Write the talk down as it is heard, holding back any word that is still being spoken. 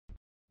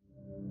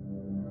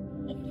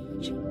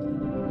Enti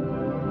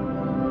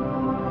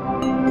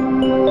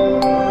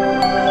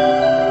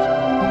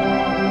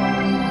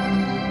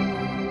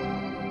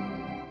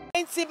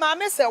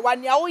Maame Serwaa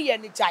nia wo ye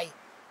ni jai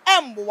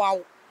emboa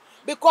wo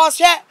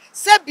because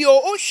sebio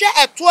o hwe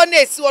eto na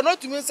esi wo no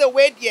tumi se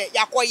we de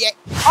yakoye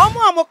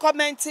omo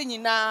commenting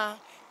nyina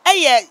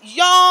eye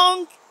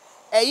young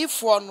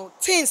eyifo no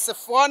teens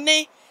fo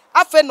ne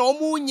afa na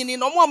omo nyini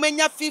na omo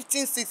amanya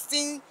 15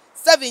 16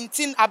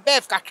 17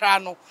 above kakra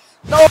no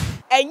no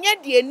enye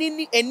de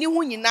eni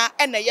hu nyina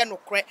ena ye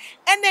nokre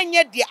ena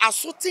enye de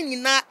asote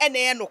nyina ena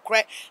ye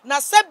nokre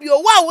na sabio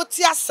wa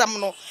wote asem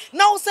no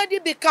na wo sadi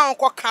bi kan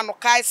koka no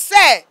kai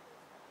se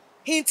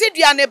hinti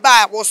duane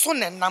ba wo so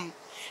nenam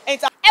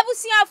enta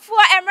ebusiafo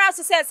emra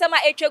so se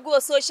nsema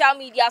etwego social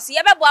media so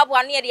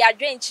yebeboabo no ye de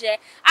adwenkyere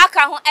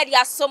aka ho e de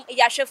asom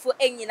yahwefo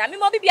enyina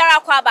memo bibiara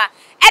kwa aba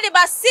e de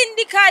ba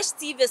Syndicash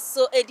TV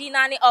so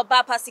edina ne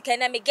oba pasika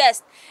me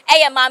guest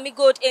eye Maame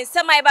Gold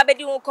nsema e ba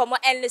bedi hu komo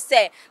enle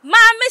se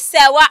Maame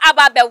Serwaa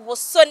aba be wo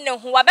so ne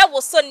ho wa be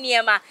wo so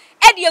niema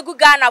e de egu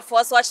Ghana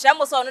for so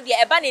kyeremo so no de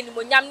e ba na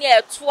nimonyam ne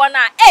eto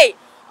na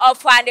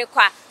ofande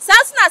kwa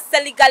sasna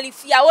Selly Galley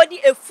fia wodi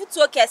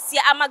efutuo kese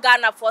ama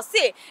Ghana for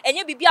say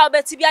enye bibia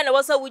obeti bia na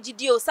woso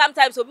wugidi o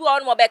sometimes obi wa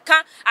no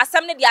beka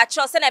asam ne de a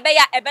cho se na be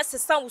ya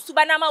ebesesan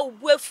usuba na ma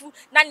ubuefu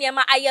na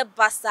niema aye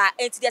basa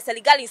enti de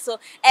Selly Galley so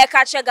e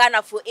ka che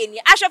Ghana for eni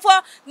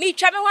ahwefo mi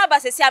twa me ho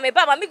abasesi ame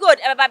ba Maame Gold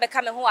e ba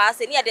beka me ho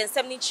ase ne de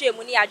nsam ni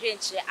kyeremu ni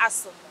adwenkyere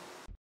aso.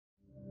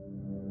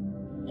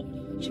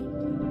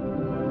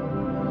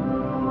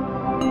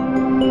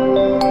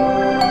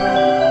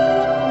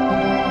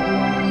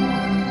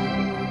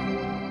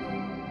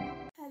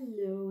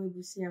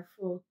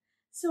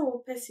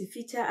 So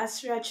Pacifica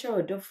Asracha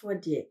or for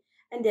dear,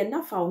 and then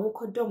enough our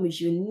kodom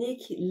is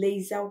unique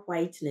laser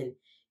whitening.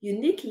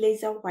 Unique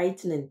laser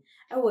whitening.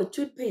 Our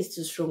toothpaste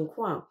to strong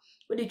quam.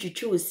 What did you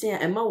choose saying?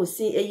 And ma was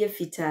saying a year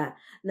fita.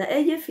 Na a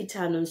year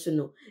fita non so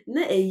no.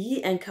 Na a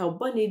ye and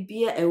carbonate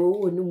beer a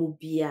wo no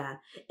beer.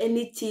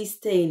 Any tea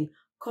stain,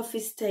 coffee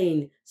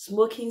stain,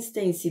 smoking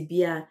stain si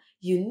beer.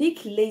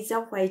 Unique laser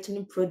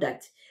whitening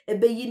product.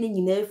 Ebe yini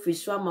nyina free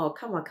swama o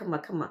kama.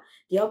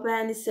 The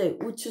obani say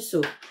uchu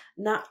so.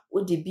 Na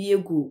odi bi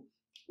egu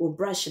o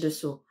brush do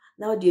so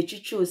na odi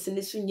etwitwe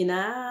osine so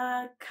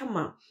nyina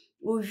kama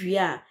wo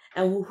hwia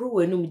enhohoro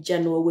wanum gya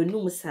no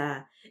wanum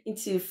saa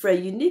nti fra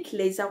unique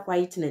laser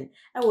whitening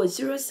I was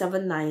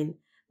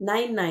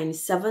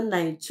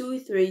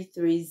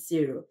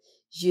 07999792330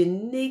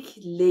 unique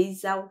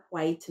laser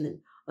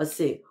whitening or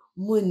say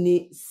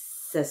muni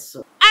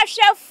seso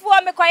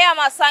ahwefo me kwaya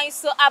masan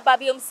so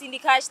ababiom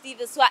Syndicash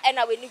TV so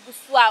ena weni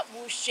gusu a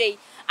wo hwei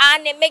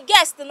and me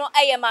guest no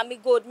eye Maame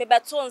Gold me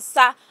beto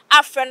nsa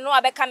afre no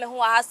abeka me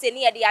ho ha se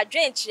ne ye de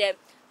adwenkyere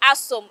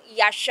asom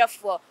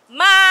yahwefo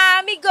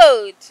Maame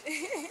Gold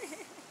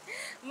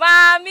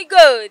Maame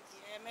Gold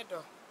me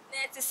do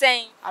net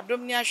sen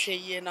adom ni ahwe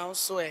ye na wo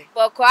so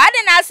boko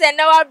ade na se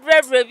na wa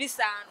brevre bi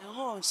sa no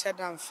ho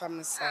nhyeda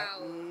mfam sa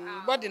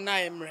body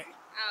na emre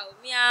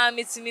mia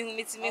mitimi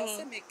hu se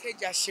me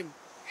keja shim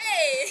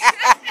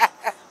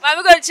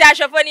Maame Gold chia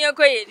ahwefo ni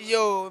enkoye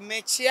yo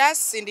me chia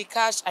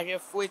Syndicash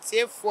ahwefo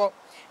etiefo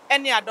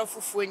ene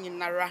adofofo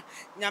nyinara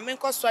nyame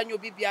nkoso anya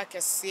obi bia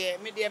kese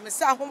me de me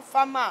sa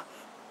ahomfama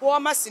wo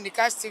ma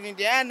Syndicash TV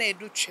de na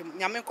edutwem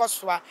nyame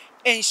nkoso a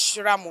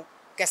enhyira mo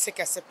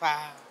kese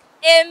pa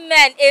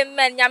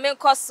Amen nyame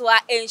nkoso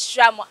a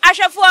enhyira mo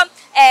ahwefo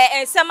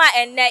ensema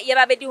enne ye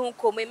ba bedi hu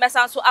komo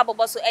mesa so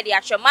abobo so e de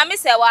ahwe Maame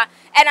Serwaa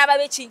ena ba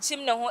be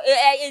chinchim ne ho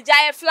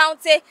ejaye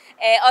flaunte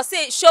or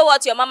say show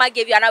what your mama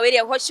gave you and we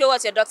dey show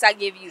what your doctor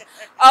gave you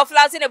or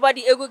flaunting the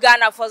body egu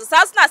Ghana for so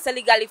na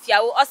Selly Galley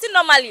fia wo or say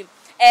normally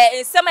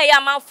nsema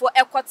ya manfo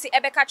ekoti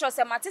ebeka cho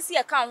se matese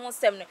ye kan ho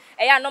sem no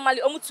ya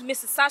normally omutumi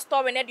sisa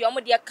story ne de omo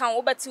de kan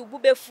wo beti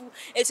ububefu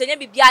etenye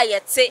bibia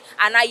yete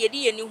ana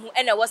yedi ye ni hu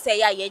ene wo se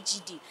ya ye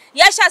gidi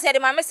ye sha se de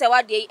Maame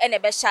Serwaa de ene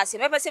be sha se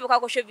mepe se be kwa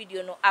hwe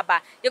video no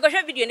aba ye ko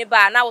hwe video ni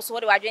ba na wo so wo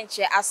de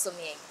wadwenche asom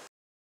ye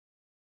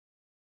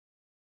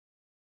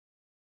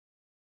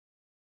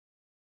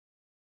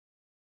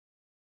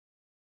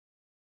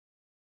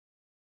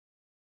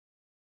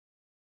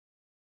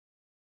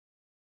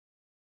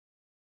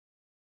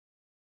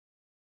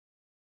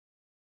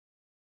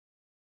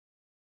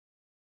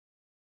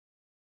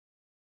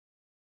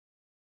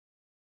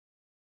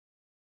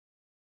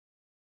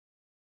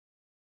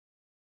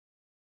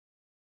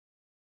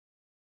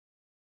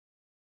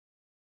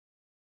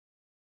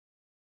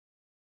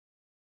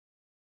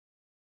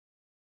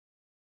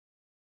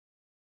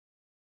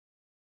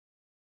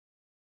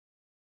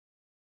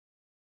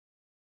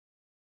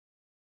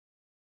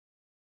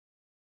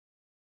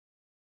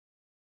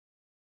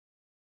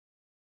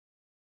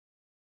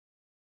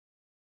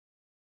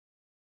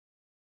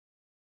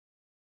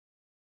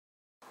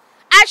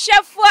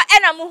ahwefo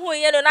ena mo hu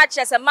ye no na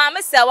kyerese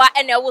Maame Serwaa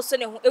ena wo so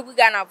ne hu egu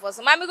Ghana for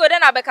so Maame Gold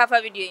na be ka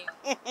fa video yi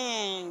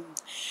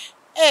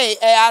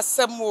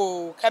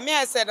asemo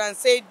kame said and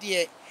say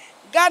dear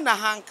Ghana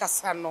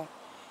hankasa no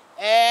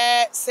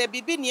se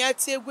bibi ni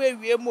ati egu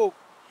ewie mo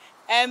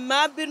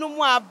ma binu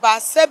mu aba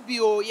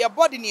sebio ye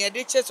body ne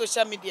ye che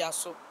social media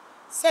so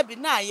sebi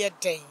na ye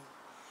den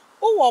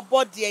wo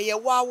body ye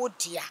wa wo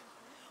dia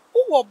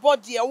wo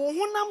body wo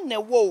honam na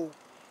wo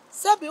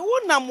sebi wo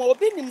nam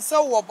obi nim se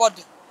wo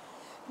body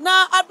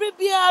na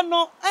abribia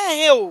no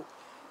o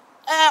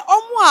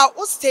omo a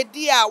o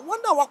steady a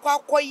wona wakwa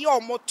akoye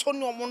omo to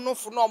ne omo no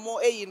fu no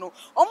omo eyi no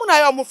omo na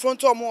ye omo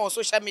front omo on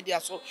social media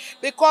so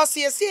because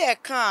ye see e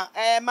kan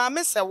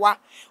Maame Serwaa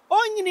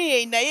onyini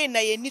ye na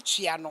ye ni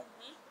tua no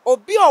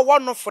obi owo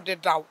no fu de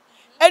daw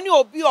eni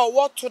obi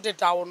owo to de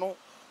daw no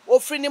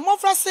ofri ni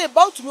mofra say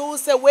about me wo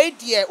say we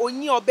die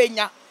onyi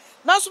obenya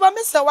na so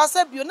Maame Serwaa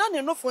say bio na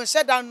ne no fu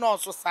nhye dan no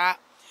so saa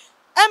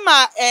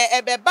ema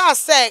ebeba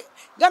say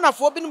Ghana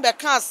fo bi no be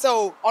kan say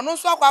o ono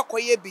so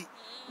akoye bi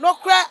no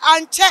kra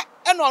anche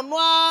eno ono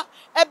a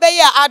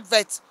ebeye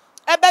advert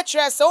ebe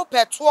kire se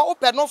opeto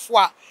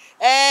openofo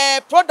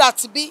a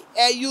product bi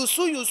use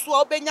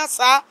obenya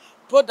sa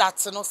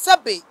product no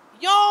sebe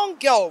young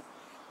girl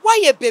why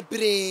ye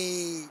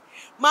bebre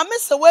Maame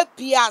Serwaa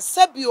pia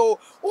sebio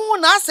wu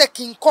na ase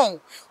kinkon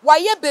why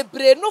ye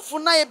bebre no fu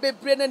na ye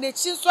bebre na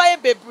nechi so ye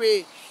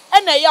bebre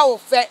ena ya wo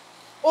fe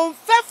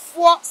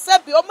onfefo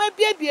sebio o ma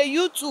bia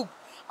YouTube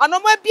and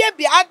omo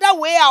bia other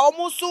way a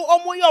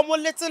omo ye omo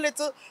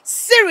little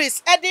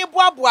series e dey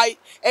boaboa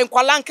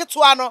enkwala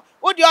nketo ano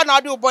wo de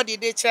ona de body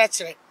dey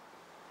kire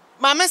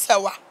Maame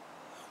Serwaa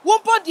wo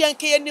body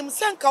enke yenim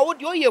senka wo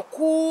de oye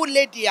cool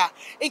lady a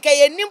enke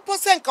yenim po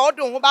senka wo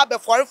de ho ba be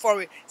for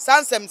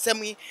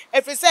sansem yi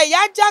efi say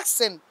ya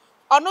Jackson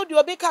ono de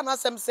obi ka na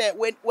sem say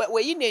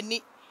we yi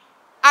nani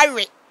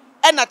are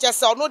ena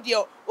chese ono de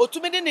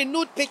otumi de ne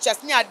nude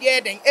pictures ni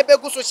ade den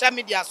ebegu social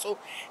media so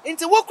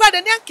nti wo kra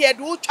de ne anke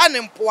de wo twa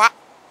ne mpoa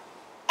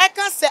e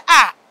ka se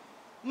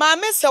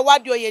Maame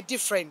Serwaa de oye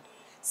different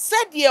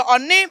said ye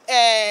one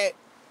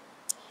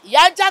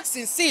ya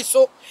Jackson see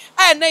so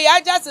na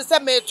ya Jackson say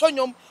me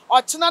tonyom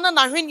ochina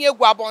na hwene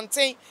egu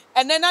abonten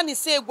ene na ne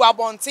say egu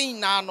abonten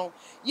na no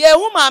ye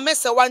hu Maame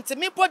Serwaa nti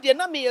me podi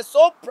na me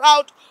so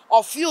proud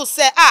of you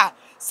say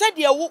said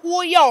ye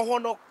wo ye ho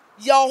no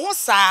ye ho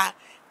saa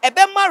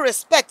ebe ma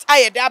respect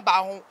ayede aba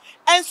ho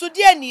enso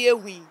de ni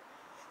ehui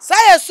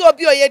saye so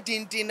obi oye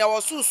dindin na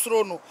wosu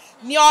suro no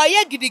ni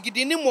oye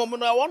gidigidi ni mom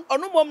no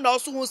onu mom na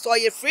osu hu so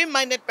oye free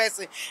minded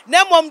person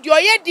na mom de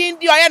oye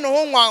dindi oye no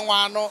ho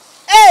nwanwan no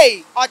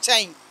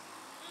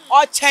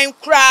ochen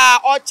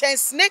kra ochen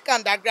snake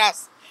under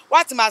grass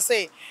what ma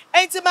say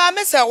enti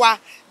Maame Serwaa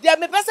de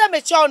me pese me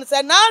che on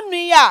say na anu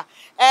ya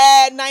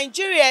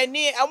Nigeria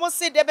ni amo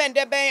say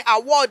deben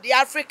award the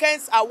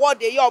Africans award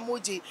the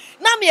yomuji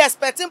na me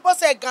expecting po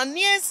say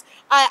Ghanaians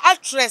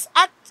actors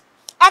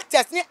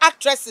ni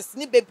actresses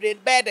ni bebre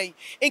beden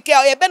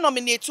nke ye be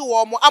nominate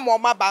wo mo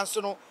amoma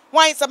banso no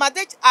wan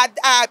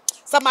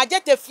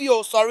samajete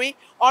fio sorry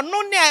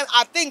onu ne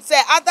I think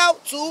say other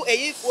two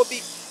eyifo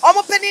bi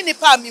omo peni ni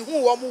pa mi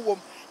hu wo mo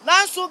wom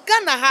nanso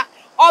Ghana ha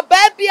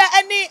obabia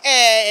eni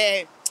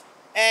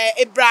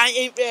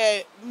Ibrahim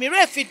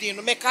mire fidi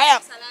no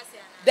mekaya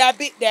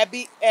Debbie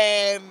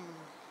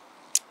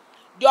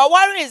the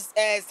worries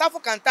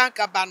Safo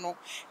Kantanka bano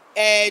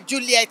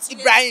Juliet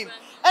Ibrahim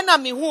ena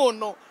mi hu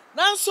no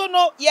nanso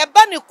no ye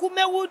ba ne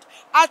Kumewood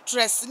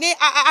actress ni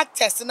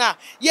actors na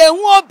ye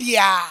hu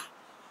obia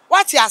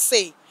what you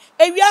say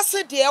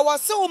ewiase de e wo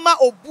se wo ma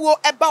obuo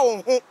eba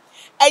wo ho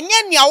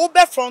enye nia wo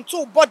be front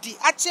wo body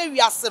ache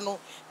wiase no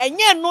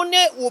enye no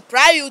ne wo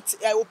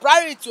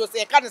priority o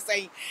se ka ne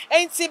say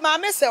enti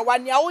Maame Serwaa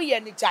nia wo ye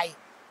ni jai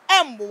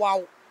emboa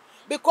wo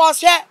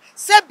because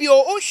sebio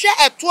o hwe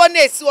eto na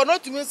esi wo no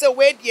tumi se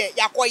we de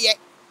yakoye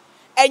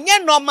enye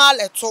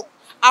normal eto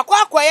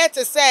akwakoye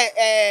te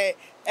say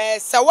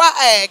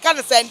Serwaa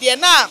kan say de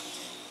na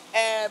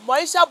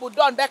Moisha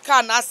Budon be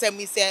kan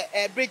asem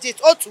say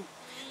Bridget Otu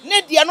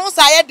ne de no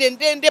sa ye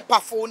denden de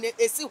pafo ne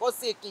esi ho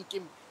se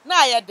kinkim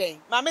na ye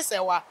den Maame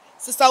Serwaa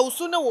sisa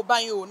usu ne wo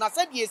ban yo na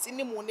se de esi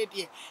ni mu ne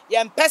de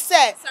ye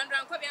mpese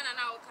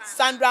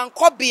Sandra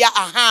Nkobia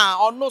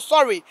no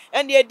sorry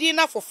and ye di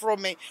na foforo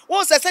me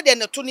won se de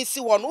ne to ni si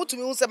wo no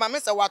utumi hu se Maame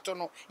Serwaa to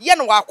no ye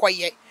no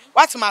wakoye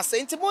what ma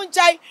say nti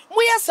monjai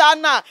muye sa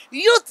na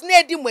youth na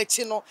edi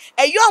mwachi no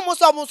eyo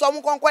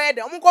omuso konkoye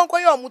de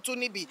konkoye omutu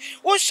ni bi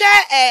wo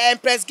hwe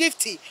Empress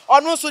Gifty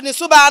ono so ni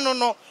suba anu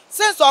no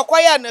since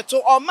okoye ne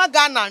to o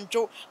maga na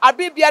njo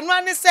abibia no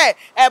ani say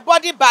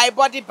body by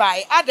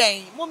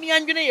adan mumi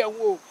anwene ye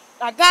wo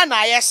na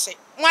Ghana ye hye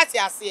nwati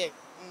ase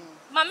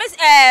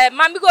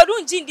Mami go do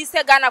njindi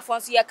se Ghana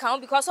for so ye kan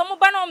because omo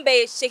ba no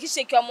be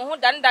shake omo ho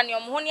dan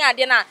omo ho ni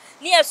ade na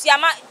ni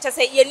asuama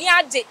chese ye ni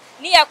ade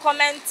ni ye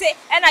comment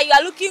and you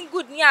are looking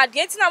good ni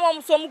ade ntina mom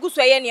so mgu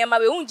so ye ne ma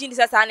we hu njindi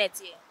se sa na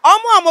tie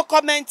omo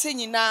comment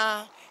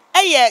nyina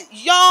eye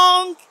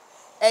young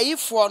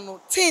eyifo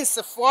no teens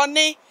for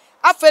ni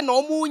afa na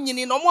omo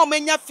nyini na omo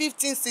anya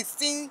 15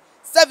 16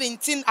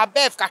 17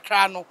 above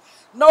kakra no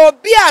na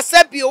obi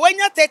asebio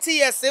wenya 30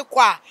 years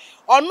kwa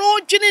ono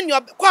dwini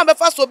ni kwa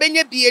befa so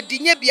benye bi edi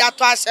nye bi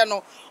ato ahye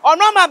no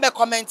ono ma be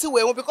comment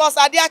we because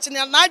ade ache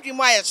na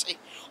adwemu ayehye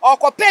or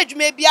ko page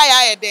maybe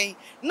I den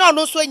no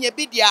no so nya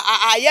bi dia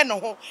aye no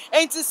ho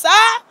enti sa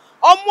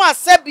omo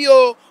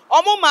asebio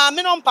omo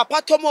maame no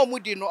papa tomo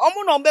omudi no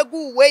omo no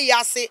begu we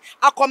yase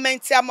a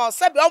comment ama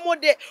osebi omo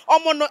de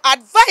omo no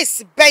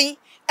advice ben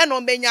e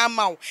no menya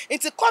ama wo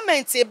enti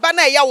comment e ba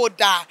na ya wo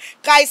da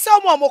kai se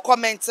omo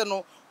comment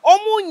no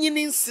omo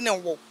nyini nsene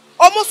wo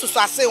omo susu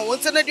ase wo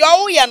enti no de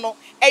owo ye no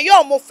eye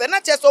omo fe na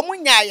che so omo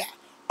nyaaya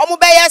omo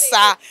be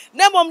yesa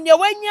na mom ne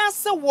wanya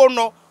se wo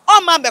no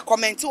o ma be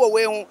comment wo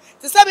we hu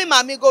ti se me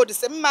maame go de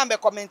se me ma be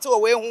comment wo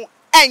we hu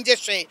enje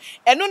hwe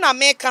eno na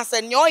me ka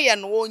se ne oye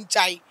no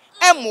onjai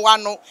emwa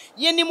no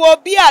yenim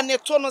obi a ne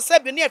to no se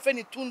bi ne efe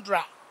ni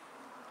tundra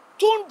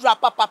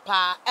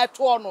papa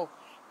eto no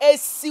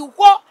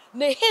esiwo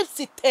ne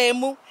hipsi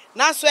temu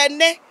na so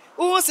ene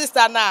wo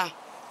sister na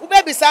wo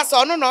baby sasa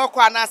ono na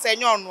okwa na se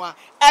nyonu a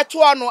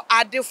eto no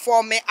ade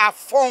for me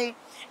afon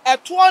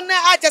eto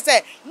na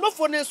agese no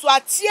fo ne so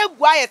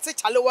atiegu ayete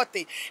chale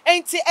wote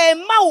enti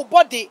emma wo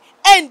body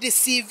and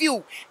deceive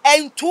you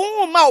and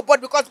to ma wo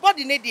body because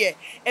body ne de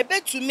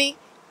ebetumi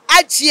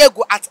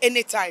agiegu at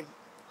any time.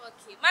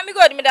 Mami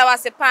God me da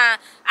wase pan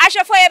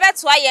ahwefo ye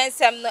beto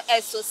ayensem no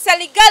eso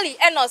Selly Galley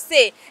e no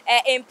say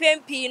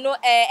empempi no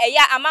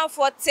ya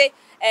amanfo te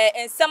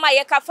ensem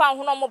aye ka fa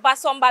ho no mo ba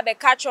so mba be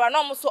ka chwa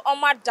no mo so o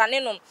ma dane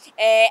no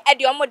e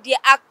de o mo de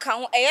aka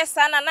ho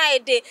sa na e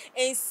de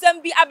ensem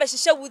bi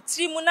abehihye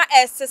wutiri mu na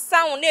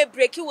esesa ho na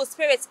breaki wo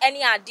spirit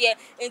any ade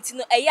enti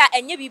no ya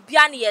enye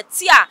bibia na ye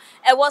ti a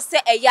e wo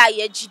se ya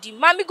ye gidi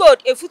Mami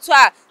God efutu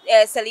a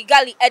Selly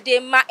Galley e de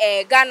ma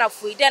Ghana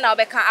fo ide na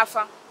obeka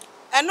afa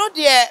eno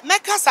de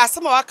meka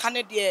sasem wa ka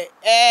ne de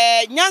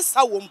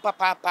nyansa wo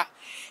mpapapa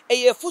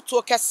eye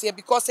futuo kese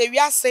because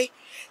ewiase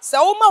se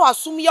wo ma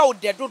wasum ya wo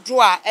de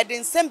dodo a e de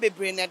nsem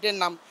bebre ne de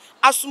nam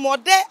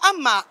asumode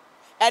ama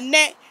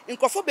ene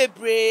nkrofo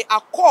bebre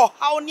akọ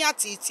haw ne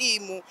atiti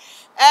mu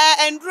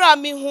endura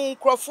mi hu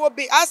nkrofo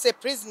bi as a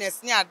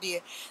prisoners ne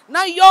ade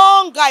na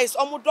young guys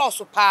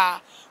omudoso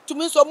pa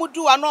tumi so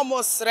mudu ano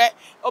omo sre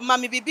o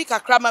mami bibi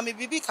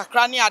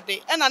kakra ne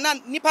ade ena na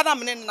nipa na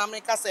mene na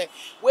meka se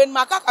when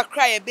maka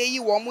kakra ye be yi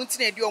wo mu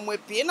ntine de omo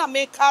apie na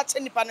meka che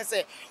nipa ne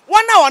se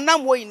wona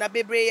wonam wo yina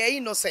bebre ye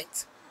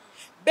innocent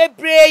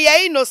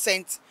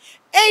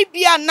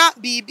bia na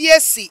bibi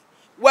esi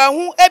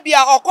wahu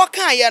ebia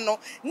okoka ye no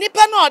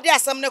nipa na ode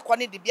asem ne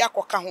kone de bia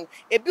koka ho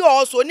ebi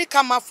o so ni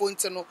kama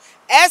fonti no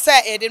ese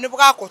ede ne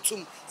buka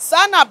akotum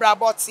sa na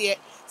brabotie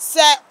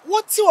se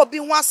woti obi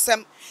ho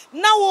asem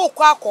na wo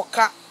kwa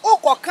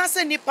okoka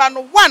se nipa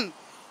no one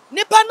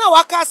nipa na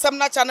waka asem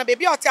na cha na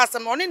bebi oti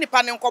asem no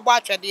nipa ne nkobo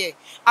atwede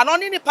ano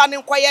ni nipa ne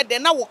nkoye de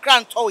na wo kra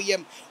nto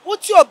yem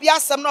woti obi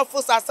asem na ofo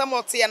asem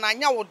oti ye na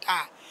anya wo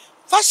da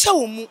fa hye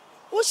wo mu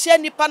wo hye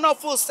nipa na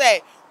ofo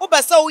se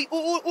obesa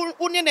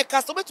uni ne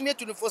kaso betumi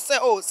etu for say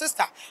oh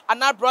sister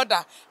and our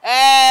brother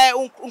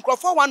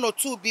nkrofo 1 or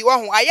 2 bi wo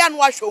ho aya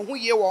no ahwe ho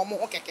ye wo mo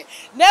ho keke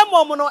na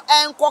emom no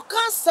enkoka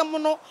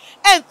asem no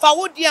emfa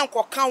wo die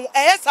enkoka ho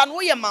eyesa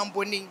no ye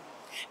mamboni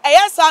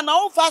eyesa na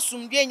wo fa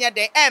sumdie nya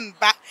de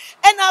emba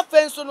ena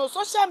afenso no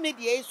social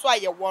media iso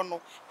aye wo no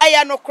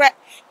aya no kre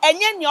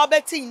enye ne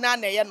obeti nyina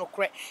na eye no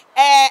kre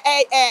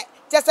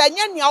Tesa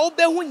nya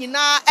obehu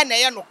nyina ena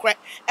ye nokre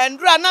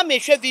endura na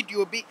mehwe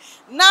video bi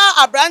na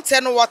abrante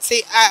no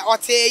wote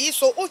yi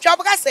so utwa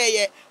baka say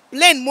ye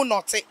plain mu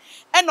note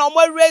ena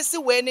omo race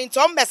we ni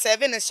ntom be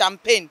serving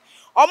champagne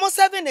omo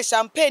serving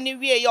champagne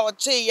wie ye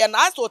oche ye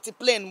na aso ti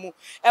plain mu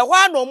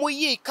ehwa na omo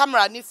yi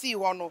camera ni fi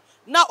ho no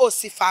na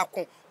osifa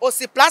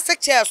osi plastic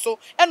chair so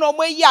ena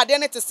omo yi ade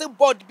ne te se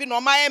board bi no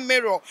ma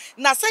mirror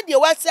na se de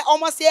we se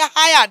omo se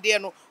high ade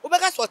no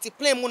obeka so ti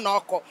plain mu na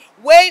okọ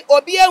we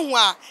obi ehu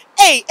a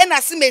ena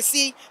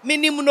simesi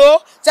minim no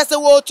chese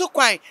wo tu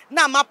kwan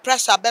na ma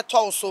pressure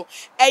beto so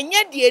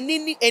enye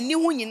de eni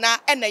hu nyina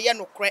ena ye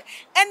nokre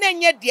ena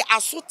enye de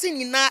asoti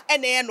nyina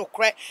ena ye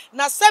nokre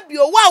na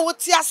sabio wa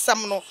woti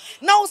asem no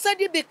na wo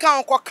sadi bi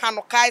kan koka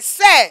no kai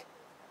se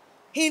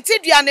hinti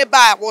duane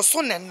ba wo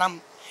so nenam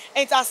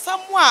enta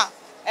samwa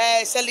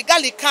Selly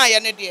Galley kan ye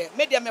ne de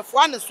media mefo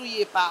ane so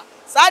ye pa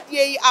sa de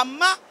yi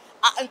ama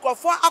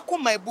nkrofo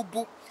akoma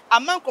ebubu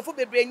ama nkrofo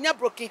bebre nya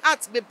broken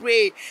heart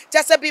bebre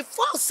just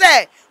before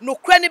say no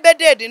kra ni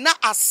bedede na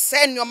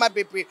asenioma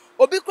bebre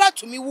obi kra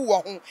tumi wu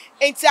wo ho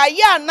enti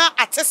aya na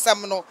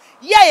atesem no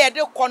ye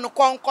de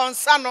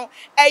konkonsa no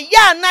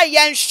eya na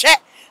ye nhwe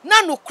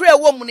na no kra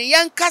wo mu ne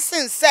ye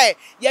nkasen say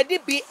ye de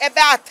bi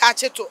ebe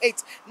attach to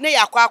it ne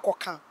yakwa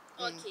akoka.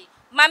 Okay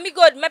Mami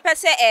God me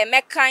pese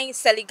mekan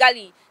Selly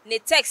Galley ne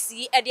text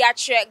yi e de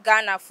atre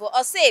Ghana for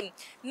or say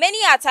many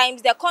a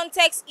times the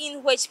context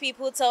in which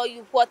people tell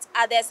you what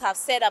others have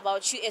said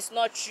about you is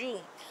not true.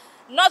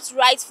 Not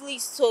rightly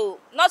so.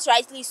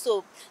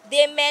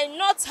 They may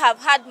not have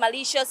had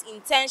malicious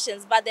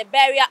intentions, but the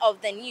barrier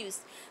of the news.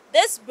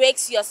 This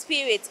breaks your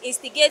spirit,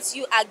 instigates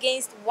you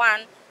against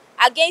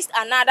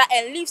another,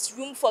 and leaves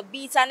room for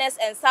bitterness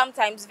and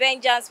sometimes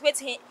vengeance,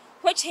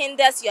 which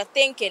hinders your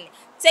thinking,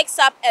 takes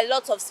up a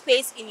lot of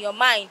space in your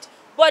mind,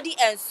 body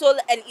and soul,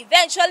 and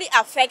eventually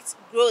affects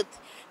growth.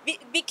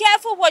 Be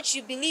careful what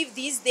you believe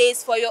these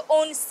days for your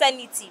own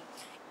sanity.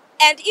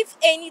 And if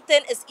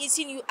anything is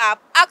eating you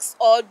up, ask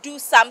or do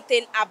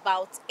something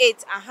about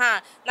it.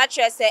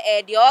 Naturally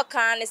say the all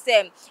can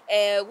say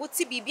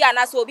wuti bibi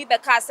anaso obi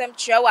beka asem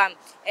kyerwa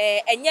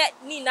enye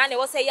ni na ne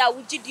wo say ya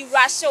wugi di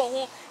rush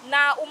ho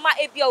na uma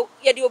ebia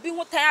ye de obi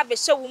hu tan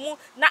abehye wo mu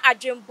na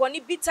adwemboni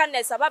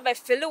bitterness ababa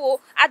fele wo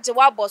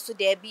ajewa boso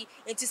de bi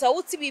enti so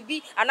wuti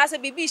bibi anaso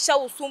bibi hye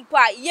wo sumpo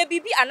a ye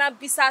bibi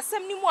anabisa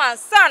asem ni mu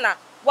ansana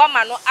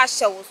wama no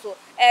ahye wo so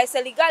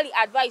Selly Galley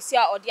advice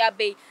ya odia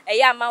bay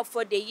eya man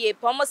for the year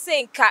pomo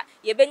say nka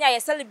ye benya ye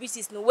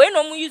celebrities no we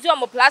no mu use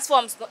your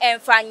platforms no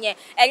enfanye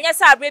enye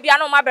sa abre bia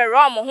no ma be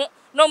rom ho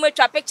no me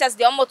twa pictures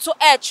de omo to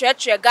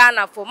tre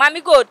Ghana for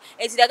Mami God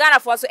enti the Ghana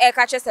for so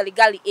catch Selly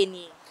Galley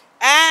eni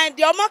and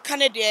the omo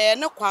Canada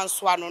no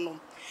kwanso ano no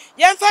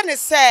yemfa ne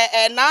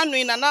se na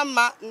anu na na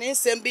ma ne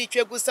nsem bi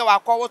twegu se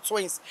wakwo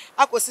twins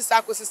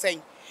akosi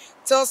sen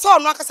till so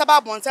no akasa ba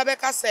bonta be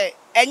ka se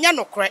enye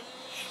no kre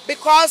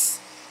because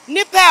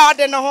nipa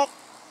ode no ho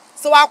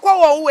so wakwo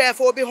won we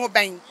fa obi ho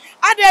ban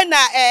ade na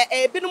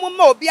binum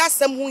ma obi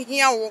asem ho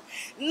hia wo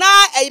na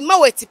ma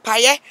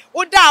wetipaye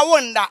wo da wo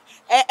nda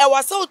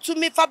wasa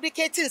otumi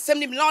fabricating nsem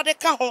ni na ode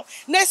ka ho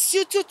na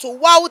suit to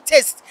wow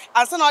taste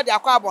ansa na ode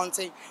akwa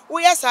abonten wo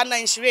yesa na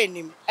nhire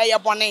enim eye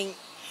bonen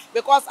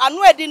because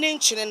anu edi ni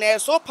nchine na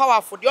so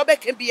powerful de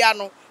obeka bia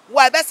no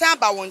wa be san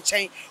ba won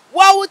chen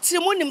wa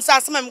wutrim unim sa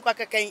asema mkwa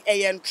keken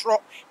eye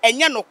ntro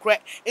enye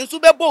nokre nso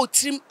bebo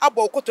utrim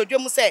abo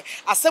okotodwem se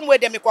asem we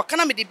de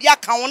mekokana me de bia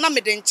kan wona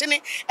me de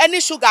nchene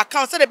eni sugar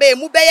kan se de be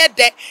mu be ye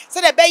de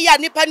se de be ya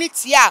nipa ni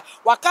tia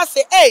waka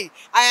se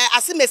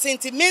aseme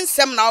senti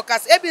mensem na waka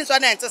se ebi nso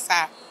na ente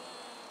sa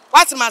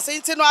what ma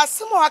senti no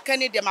asem waka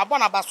ni de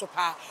mabona baso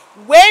pa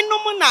we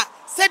num na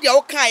said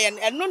your kind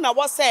and no na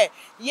was say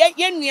ye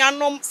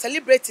nuanom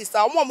celebrities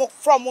omo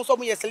from so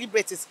mo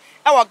celebrities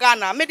e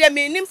Ghana me dem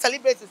nim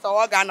celebrities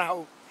o Ghana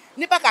ho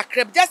nipa ka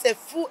crab just a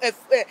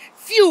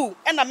few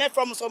and I met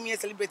from so many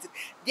celebrities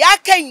they are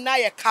kind na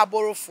ye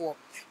kaborofo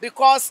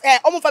because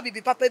omo fa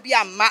bibi papa bi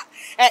amma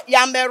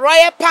ya me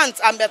royal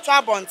pants and be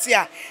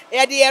trabontia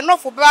ye de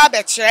enofo ba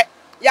be kire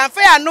ya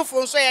fa ya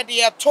nofo so ye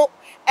de to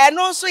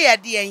eno so ye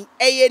de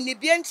eye ni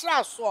bi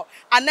entra so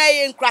ana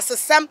ye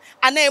nkrasesem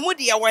ana emu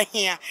de ye wo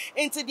hia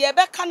enti de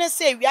be ka ne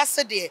say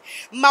wiase de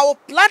ma wo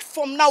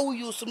platform na wo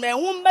use me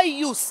ho ma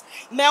use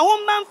me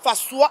ho ma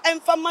mfaso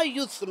emfama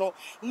use no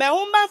me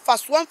ho ma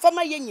mfaso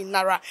emfama ye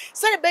nyinara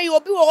se be ye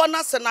obi wo ho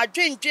na se na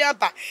dwendwe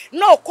aba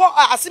na okọ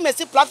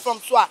asemesi platform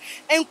so a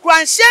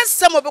enkranhye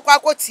sem obi kwa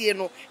akotie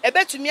no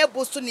ebetumi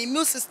boost ni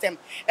immune system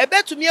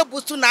ebetumi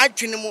boost na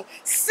adwene mu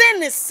se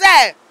ne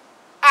se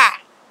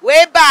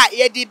we ba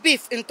ye di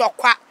beef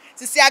ntokwa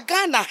sisi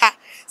Ghana ha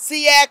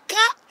si ye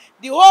ka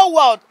the whole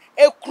world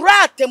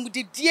ekura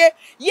temudidie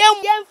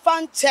yem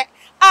fanche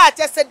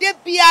se de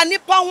bia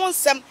nipa ho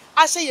nsem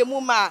ahye ye mu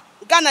ma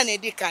Ghana na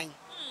edi kan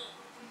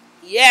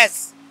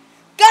yes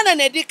Ghana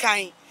na edi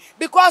kan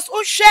because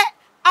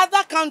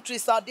other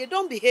countries they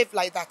don't behave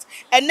like that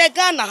and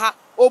Ghana ha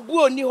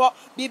obu oni ho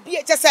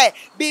bibia se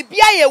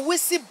bibia ye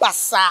wisi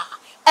basa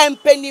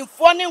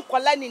empenimfo ne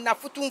nkwala ni na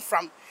futum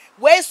from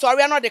we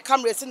sorry no the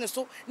camera sin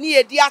so ni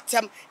edi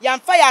atem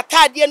yamfa ya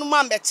atade no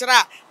ma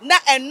mbekira na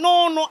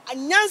eno no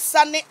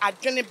anyansa ne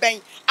adwene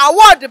ben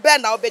award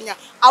ben na obenya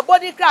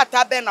abodi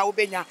krata ben na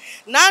obenya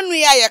na anu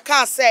ya ye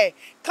kan say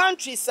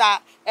countries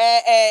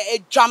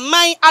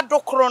Jaman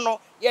adokro no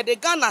ye de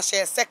Ghana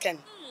share second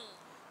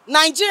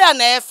Nigeria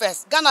na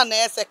first Ghana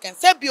na second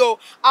sebio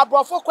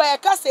abrofo kwa ye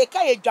ka say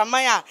ka ye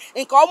Jaman a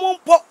nka omo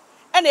mpo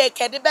e na ye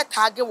kede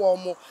betage wo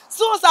mo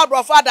so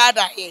abrofo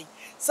adada he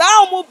sa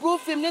omo blue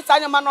film ni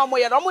tanyama na omo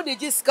ye omo de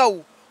jiska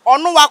o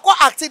ono wako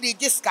act de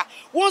jiska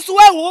wonso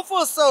wehu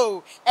fo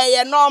so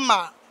eye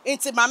normal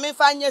inti Maame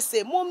fanye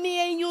se mommy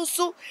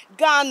enyusu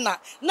Ghana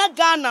na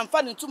Ghana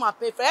mfa ne tuma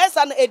pefe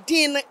esa na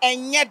edin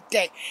enye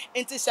de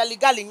inti Selly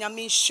Galley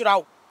nyame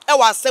hirawo e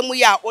wasemu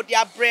ya odi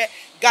abre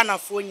Ghana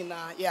fo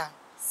nyina ya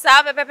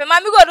sa pepe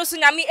Mami God so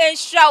nyame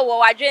enhira wo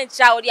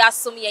wadwencha odi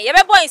asom ye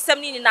bebo nsem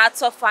ni na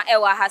atofa e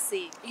wa ha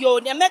se yo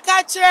ne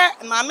meka kire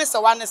Maame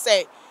Serwaa ne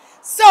se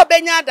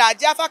obenya da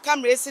aje afa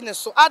camera esi ne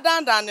so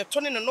adandan ne to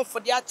ne no fo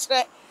de a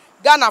kire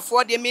Ghana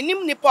fo de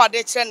menim nipa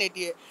ode kire ne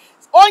de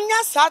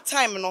onya sa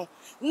time no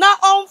na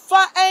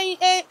onfa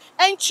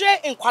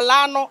entre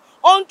nkwala no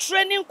on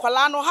training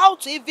nkwala no how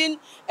to even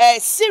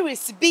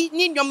series bi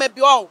ni nyoma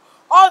bi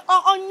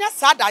onya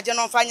sa da aje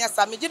no onfa nya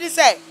sa me gidi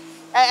say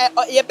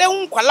ye be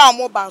hu nkwala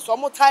omo ban so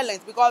omo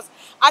talent because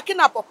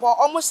akina popo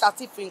omo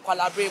certificate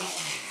nkwala brem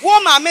wo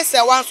Maame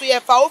Serwaa so ye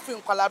fa ofin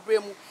nkwala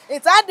brem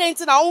it's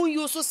identity na won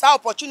use so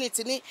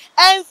opportunity ni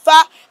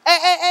enfa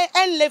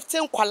en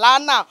lifting nkwala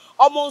na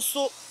omo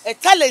so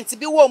talent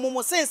bi wo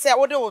mu sense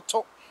wo de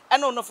woto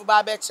ena ono fo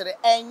ba be kire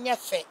enye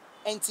fe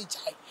enti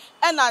jai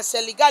ena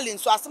Selly Galley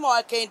so asema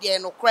wa kan de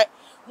no kre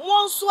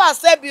mo nso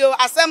asebio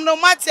asem no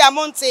mate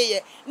amonte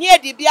ye ni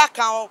edi bi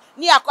aka ho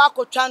ni akwa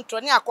akotwa ntro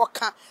ni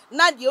akoka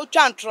na de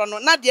otwa ntro no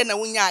na de na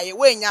wunya ye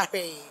we nya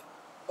hwe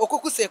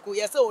okukuseku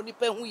yese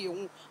onipa hu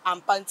yehu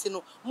ampanti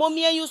no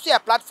momie use your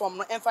platform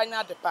no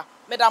enfanya depa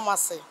madam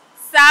ase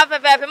sa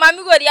pepe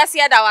mami go dia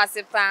sia da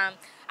wase pam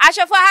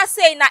Ashafo ha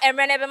say na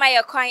emre na be ma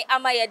ye kwan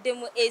ama ye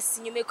demu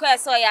esi nyumeko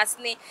eso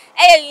yasne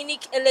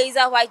unique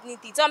laser white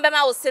niti ton be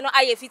ma wo se no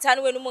aye fita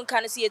no wenu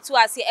nka no so yetu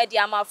ase e di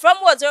ama from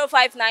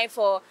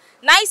 0594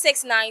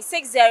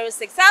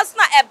 969606 as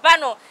na eba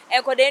no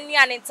enkoda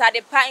nuane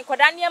ntade pa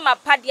enkoda ne ma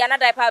pa dia na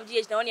dai pa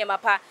bdh na woni ma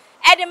pa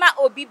edema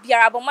obi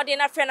biara bomode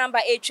na friend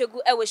number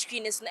etwegu e wo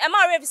screen so e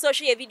ma review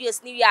social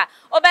videos ni wi a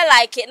obe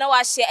like na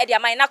wa share e di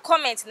ama na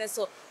comment ne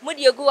so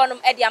mudi egu wonum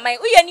e di ama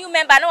uye new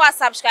member na wa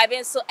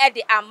subscribe so e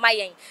di ama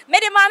yen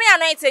mede Maame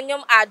anointing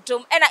nyom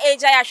adom e na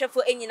eja ya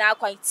hwefo enyina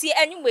akwan tie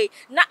anyway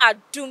na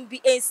adom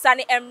bi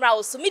ensane emra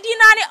wo so medi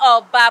na ne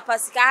oba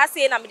pasika ha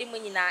sei na mede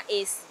munyina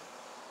esi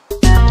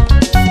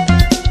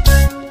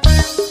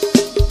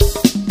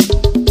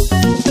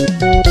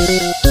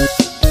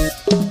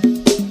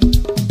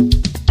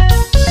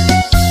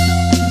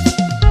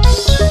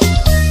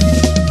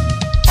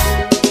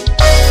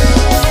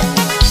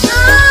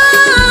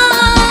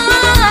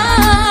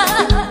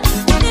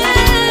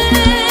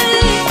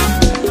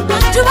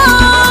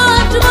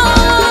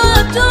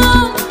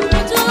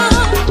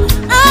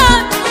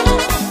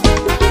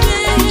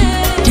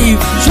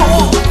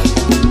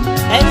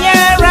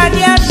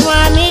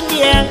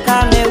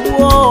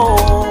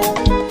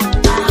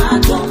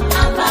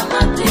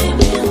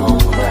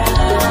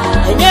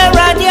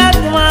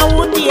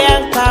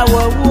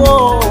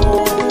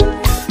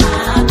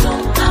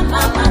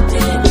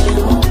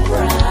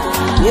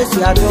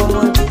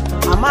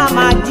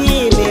Mama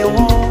di me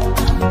ho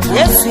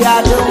yes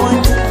ya do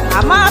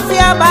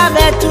amafia ba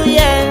betu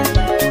ye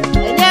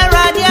enye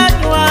radio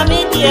do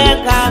ami die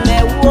ka me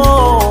wo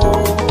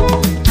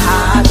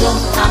adom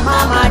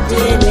mama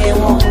di me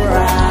ho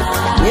ra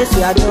yes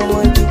ya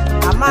do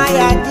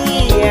amaya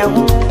di ye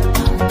ho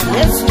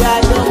yes ya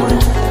do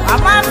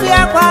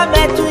amafia kwa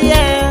betu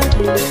ye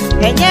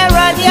enye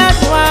radio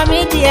do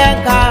ami die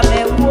ka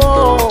me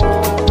wo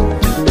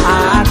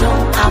adom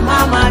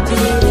mama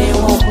di me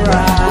ho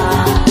ra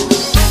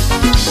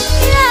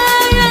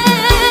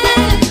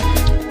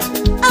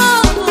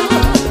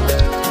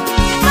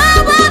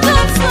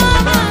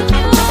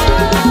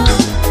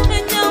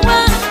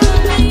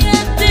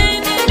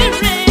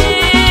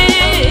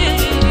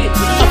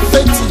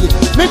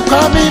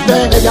Kami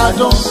be ya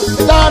don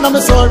da na me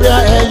sorry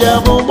e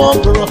mo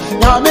bro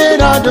ya me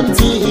na dum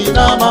ti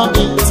na ma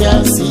mi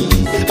tiansi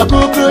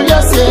akukuru ya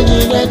se ni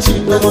na chi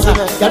no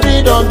ya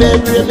ri don be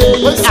be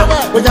wo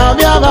ya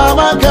mi aba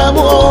ma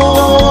kamu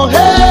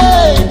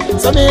hey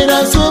so me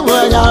na su wo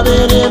ya be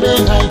be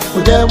hai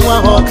wo de mo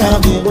ho ka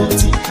mi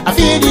ti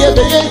afidi e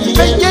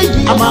be ye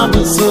ama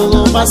me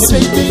so ma se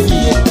be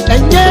ye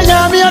enye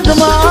ya mi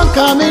aduma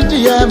ka mi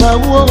di e ma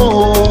wo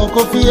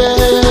ko fie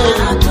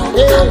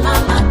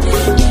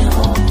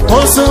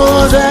also,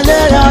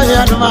 I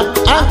am a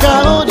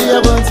uncle,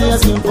 dear, but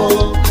yes,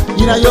 simple.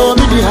 You know, you're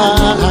me.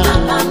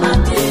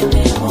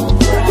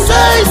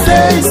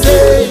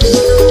 Say.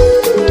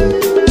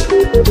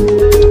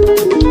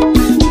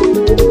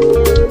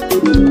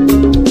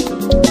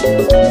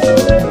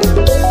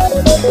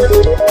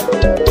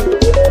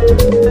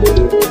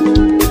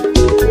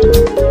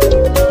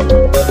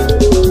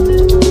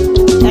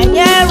 And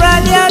yeah,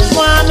 radiant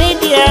mommy,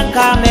 dear,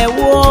 come a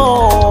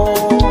war.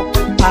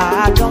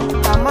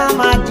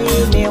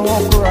 Me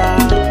wokura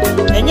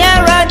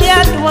enya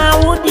radiant wa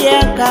wudie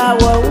ka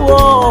wawo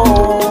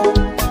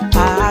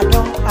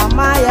adom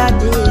amaya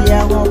di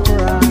ya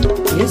wokura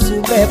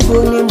yesu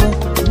befuni mu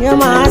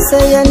nyama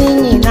aseye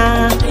ni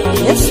nyina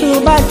yesu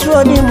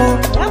batro ni mu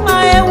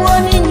nyama ewo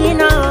ni